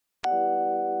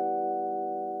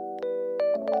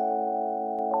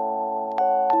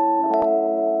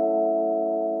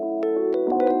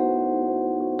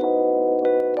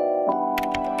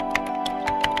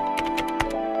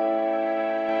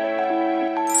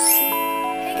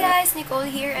guys, Nicole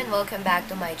here and welcome back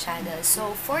to my channel.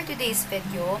 So for today's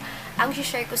video, ang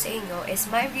share ko sa inyo is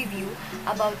my review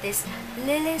about this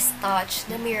Lily's Touch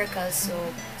na Miracle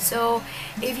Soap. So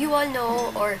if you all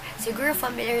know or siguro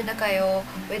familiar na kayo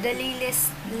with the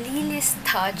Lily's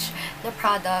Touch na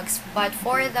products, but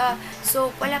for the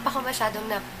soap, wala pa ako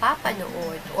masyadong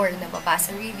napapanood or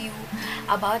nababasang review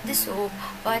about the soap.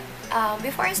 But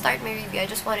before I start my review, I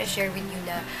just want to share with you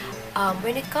na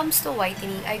when it comes to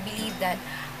whitening, I believe that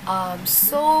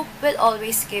soap will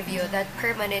always give you that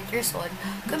permanent result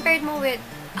compared mo with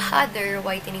other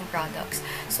whitening products.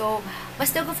 So, mas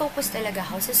nag-focus talaga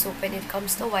ako sa soap when it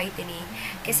comes to whitening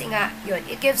kasi nga, yun,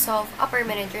 it gives off a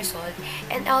permanent result.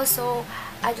 And also,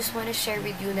 I just want to share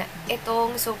with you na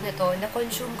itong soap na to,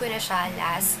 na-consume ko na siya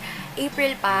last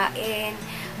April pa, and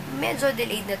medyo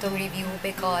delayed na tong review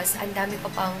because ang dami ko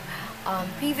pang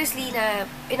previously na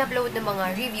in-upload ng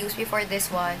mga reviews before this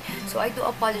one. So, I do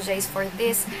apologize for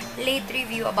this late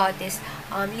review about this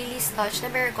Lily's Touch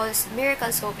na Miracle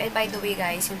Soap. And by the way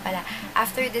guys, yun pala,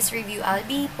 after this review, I'll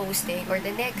be posting, or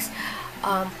the next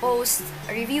post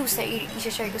reviews na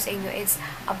i-share ko sa inyo, it's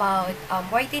about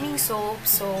whitening soap.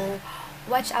 So,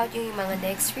 watch out yung mga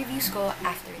next reviews ko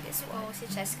after this one. Si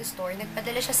Cheska store,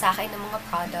 nagpadala siya sa akin ng mga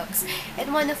products,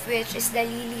 and one of which is the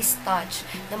Lily's Touch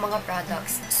na mga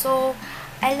products. So,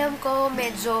 alam ko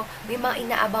medyo may mga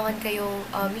inaabangan kayong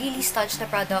Lily's Touch na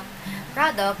product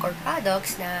or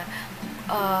products na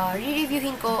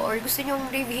re-reviewin ko or gusto nyong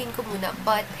reviewin ko muna.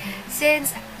 But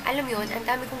since alam yun, ang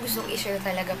dami kong gustong i-share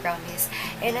talaga, promise.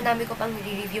 And ang dami ko pang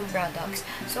re-review products.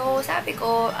 So, sabi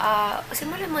ko,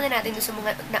 simulan muna natin sa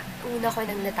mga una ko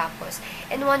nang natapos.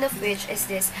 And one of which is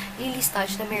this Lily's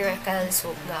Touch na Miracle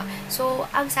Soap nga. So,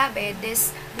 ang sabi,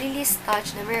 this Lily's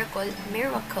Touch na Miracle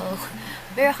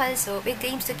Soap, it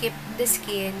claims to keep the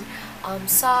skin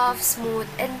soft, smooth,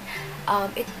 and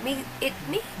it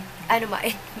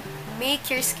make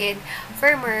your skin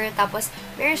firmer. Tapos,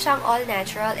 meron siyang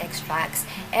all-natural extracts.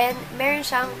 And meron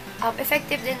siyang,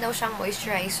 effective din daw siyang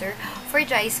moisturizer for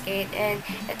dry skin. And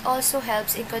it also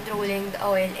helps in controlling the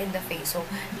oil in the face. So,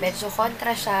 medyo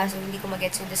kontra siya. So, hindi ko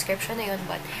mag-gets yung description na yun.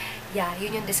 But, yeah,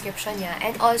 yun yung description niya.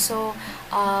 And also,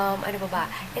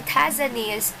 it has a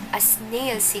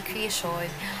snail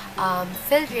secretion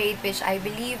filtrate, which I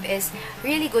believe is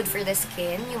really good for the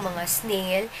skin, yung mga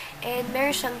snail. And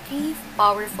meron siyang 3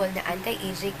 powerful na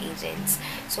anti-aging agents.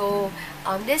 So,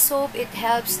 this soap, it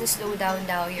helps to slow down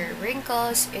your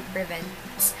wrinkles, it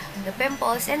prevents the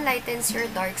pimples, and lightens your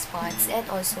dark spots, and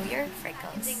also your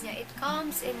freckles. It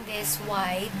comes in this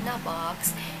white na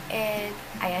box, and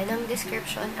ayan ang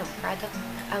description, ang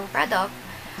product,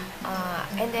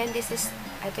 and then this is,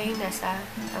 ito yung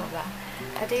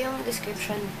ito yung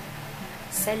description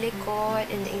sa likod,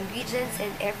 and the ingredients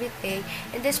and everything.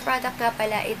 And this product nga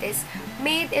pala, it is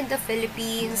made in the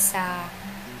Philippines sa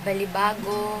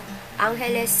Balibago,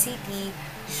 Angeles City.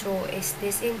 So, is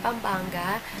this in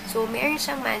Pampanga? So, meron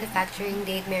siyang manufacturing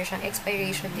date, meron siyang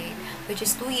expiration date, which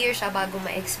is 2 years siya bago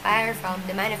ma-expire from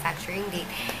the manufacturing date.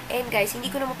 And guys, hindi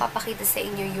ko na mapapakita sa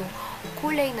inyo yung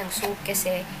kulay ng soap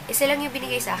kasi isa lang yung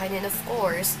binigay sa akin, and of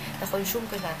course, na-consume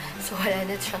ko na. So, wala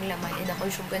na siyang laman, and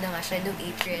na-consume ko na nga siya noong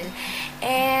April.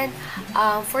 And,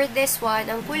 for this one,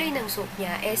 ang kulay ng soap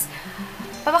niya is,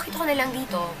 papakita ko na lang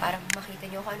dito para makita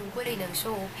nyo kung anong kulay ng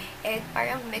soap. And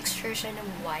parang mixture siya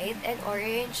ng white and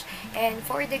orange. And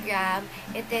for the gram,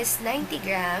 it is 90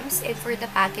 grams. And for the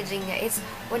packaging niya, it's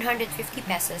 150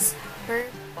 pesos per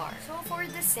bar. So for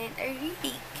the scent, I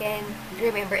really can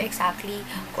remember exactly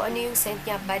kung ano yung scent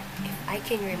niya. But if I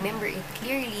can remember it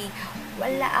clearly,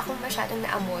 wala akong masyadong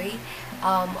naamoy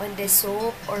on this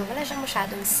soap, or wala siyang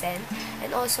masyadong scent.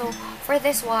 And also, for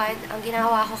this one, ang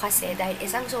ginawa ko kasi, dahil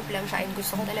isang soap lang siya and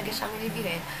gusto ko talaga siyang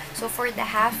reviewin, so for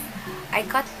the half, I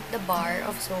cut the bar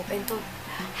of soap into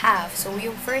half. So,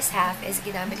 yung first half is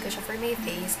ginamit ko siya for my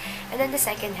face, and then the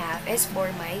second half is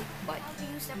for my body. How to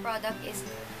use the product is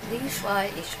the usual.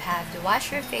 You should have to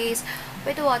wash your face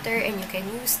with water, and you can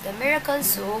use the Miracle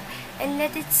Soap and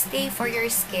let it stay for your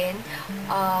skin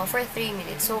for 3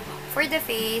 minutes. So, for the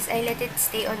face, I let it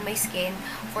stay on my skin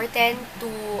for 10 to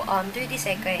 30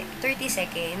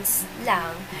 seconds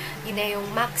lang. Yun na yung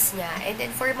max niya. And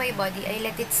then, for my body, I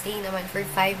let it stay naman for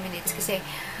 5 minutes kasi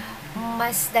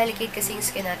mas delicate kasi yung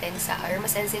skin natin or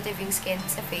mas sensitive yung skin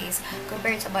sa face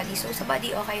compared sa body. So, sa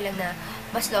body, okay lang na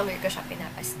mas longer ko siya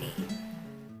pinapastay.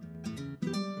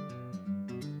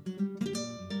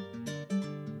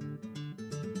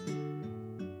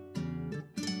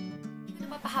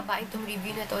 Pahabain itong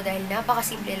review na to dahil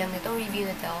napakasimple lang na itong review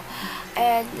na to.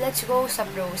 And let's go sa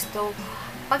pros. So,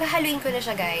 paghahaluin ko na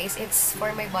siya, guys, it's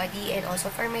for my body and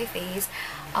also for my face.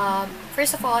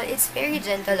 First of all, it's very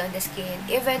gentle on the skin,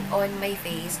 even on my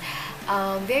face.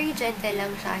 Very gentle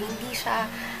lang siya.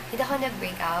 Hindi ako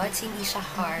nag-breakouts, hindi siya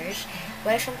harsh.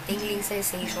 Wala siyang tingling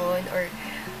sensation or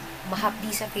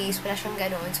mahapdi sa face, wala siyang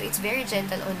ganon. So, it's very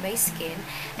gentle on my skin.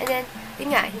 And then,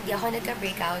 yun nga, hindi ako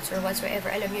nagka-breakouts or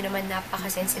whatsoever. Alam nyo naman,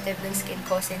 napaka-sensitive ng skin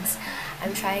ko since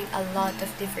I'm trying a lot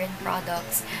of different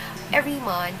products every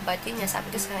month. But yun nga,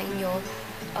 sabi ko sa inyo,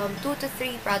 2 to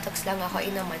 3 products lang ako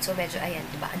in a month. So, medyo, ayan,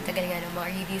 diba? Ang tagal nga ng mga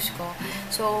reviews ko.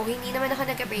 So, hindi naman ako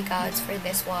nagka-breakouts for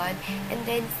this one. And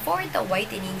then, for the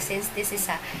whitening, since this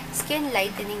is a skin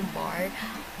lightening bar,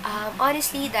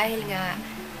 honestly, dahil nga,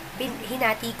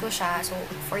 hinati ko siya, so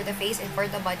for the face and for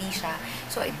the body siya,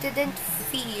 so it didn't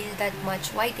feel that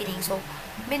much whitening. So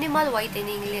minimal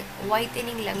whitening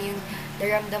lang yung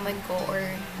naramdaman ko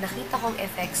or nakita kong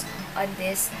effects on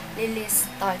this Lily's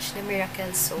Touch na Miracle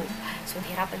Soap. So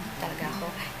nahirapan talaga ako.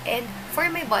 And for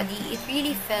my body, it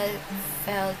really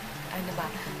felt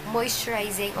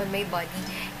moisturizing on my body.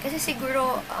 Kasi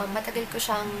siguro, matagal ko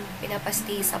siyang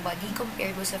pinapastay sa body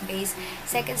compared mo sa face.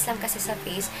 Seconds lang kasi sa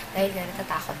face dahil nga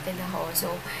natatakot din ako. So,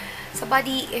 sa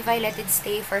body, if I let it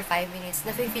stay for 5 minutes,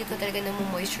 nafe-feel ko talaga na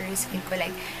moisture yung skin ko.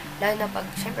 Like, lalo na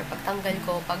syempre, pagtanggal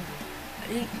ko,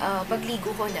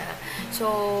 pagligo ko na.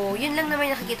 So, yun lang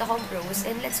naman nakikita kong pros.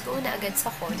 And let's go na agad sa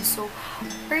cons. So,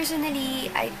 personally,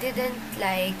 I didn't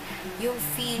like yung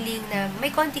feeling na may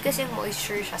konti kasing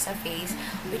moisture siya sa face.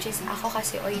 Which is, ako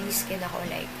kasi oily skin ako.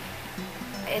 Like,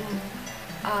 and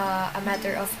a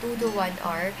matter of 2 to 1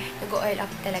 hour, nag-oil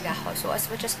up talaga ako. So,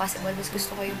 as much as possible, mas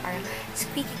gusto ko yung parang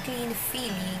squeaky clean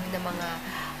feeling na mga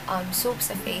soap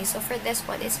sa face. So, for this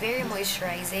one, it's very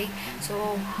moisturizing.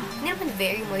 So, hindi naman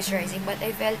very moisturizing, but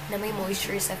I felt na may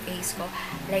moisture sa face ko.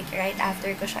 Like, right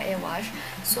after ko siya i-wash.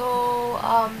 So,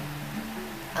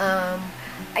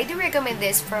 I do recommend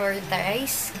this for dry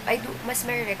skin. Mas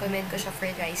recommend ko siya for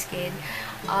dry skin.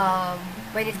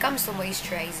 When it comes to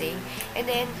moisturizing. And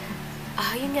then,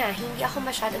 yun nga, hindi ako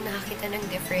masyadong nakakita ng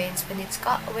difference when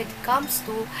it comes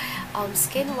to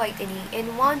skin whitening.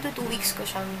 In 1 to 2 weeks ko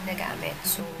siyang nagamit.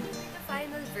 So, the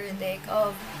final verdict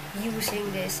of using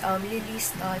this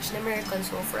Lily's Touch na Miracle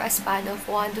Soap for a span of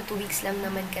 1 to 2 weeks lang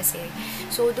naman kasi.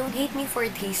 So, don't hate me for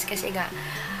this kasi nga,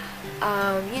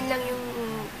 yun lang yung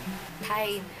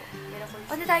time.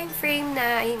 On the time frame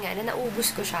na, yun nga, na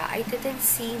naubos ko siya, I didn't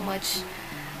see much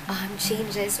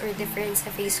changes or difference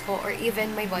sa face ko or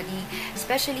even my body,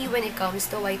 especially when it comes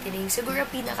to whitening. Siguro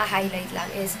pinaka-highlight lang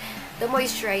is the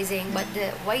moisturizing, but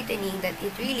the whitening that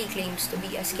it really claims to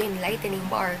be a skin lightening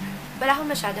bar, wala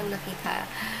akong masyadong nakita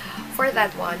for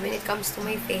that one when it comes to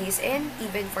my face and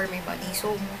even for my body.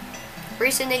 So,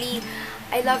 personally,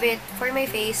 I love it. For my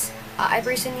face, I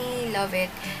personally love it.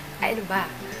 Ano ba?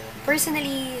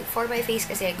 Personally, for my face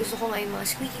kasi, gusto ko nga yung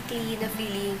mga squeaky clean na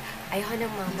feeling. Ayoko ng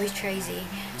mga moisturizing.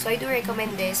 So, I do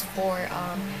recommend this for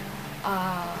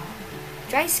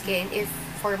dry skin if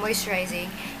for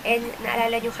moisturizing. And,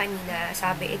 naalala nyo kanina,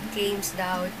 sabi, it claims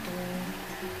daw to,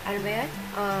 ano ba yan?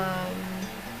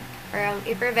 Parang,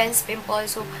 it prevents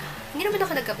pimples. So, hindi naman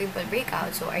ako nagka-pimple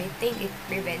breakout. So, I think it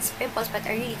prevents pimples. But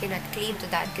I really cannot claim to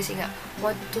that kasi nga,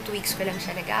 1 to 2 weeks ko lang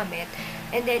siya nagamit.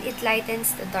 And then, it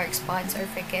lightens the dark spots or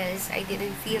freckles. I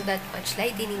didn't feel that much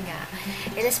lightening nga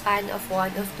in a span of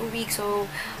 1 or 2 weeks.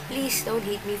 So, please don't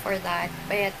hate me for that.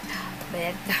 But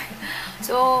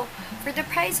so, for the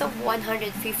price of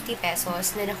 150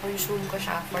 pesos na na-consume ko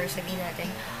siya for, sabihin natin,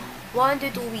 1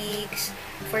 to 2 weeks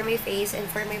for my face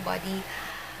and for my body,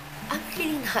 I'm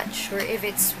really not sure if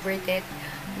it's worth it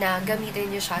na gamitin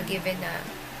nyo siya given na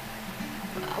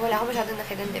wala akong masyadong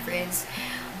nakita ng difference.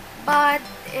 But,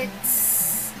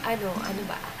 it's, ano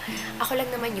ba? Ako lang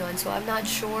naman yon. So, I'm not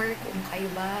sure kung kayo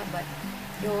ba, but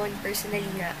yun, personally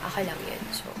nga, ako lang yun.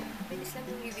 So, bilis lang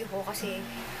yung review ko kasi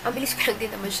ang bilis ko lang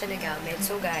din naman siya nagamit.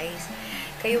 So, guys,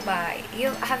 kayo ba?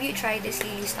 Have you tried this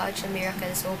Lily's Touch na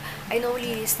Miracle Soap? I know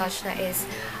Lily's Touch na is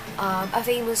a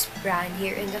famous brand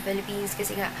here in the Philippines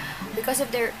kasi nga, because of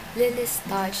their Lily's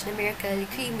Touch na Miracle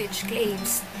Cream which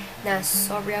claims na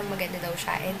sobrang maganda daw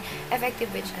siya and effective,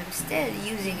 which I'm still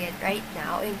using it right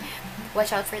now. And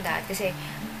watch out for that kasi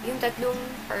yung tatlong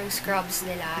parang scrubs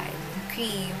nila and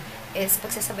cream is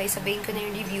pagsasabay-sabayin ko na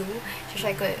yung review.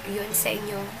 Share ko yun sa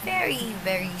inyo very,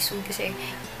 very soon kasi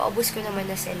paubos ko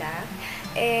naman na sila.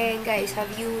 And guys, have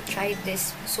you tried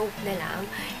this soap na lang?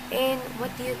 And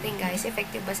what do you think, guys?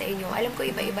 Effective ba sa inyo? Alam ko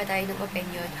iba-iba tayo ng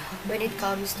opinion when it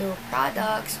comes to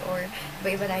products or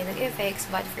iba-iba tayo ng effects.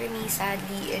 But for me,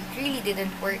 sadly, it really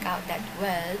didn't work out that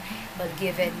well. Well,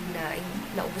 given na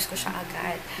naubos ko siya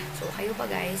agad. So, kayo pa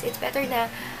guys, it's better na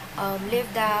leave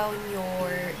down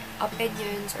your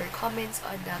opinions or comments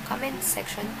on the comment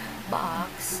section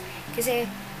box. Kasi,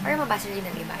 para mabasa rin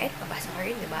ng iba. At mabasa ka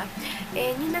rin, diba?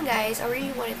 And yun na guys, I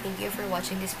really want to thank you for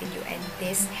watching this video, and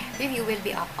this review will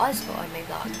be up also on my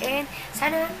blog. And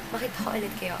sana makita ko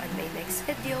ulit kayo on my next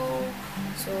video.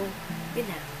 So, yun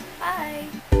na.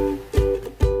 Bye!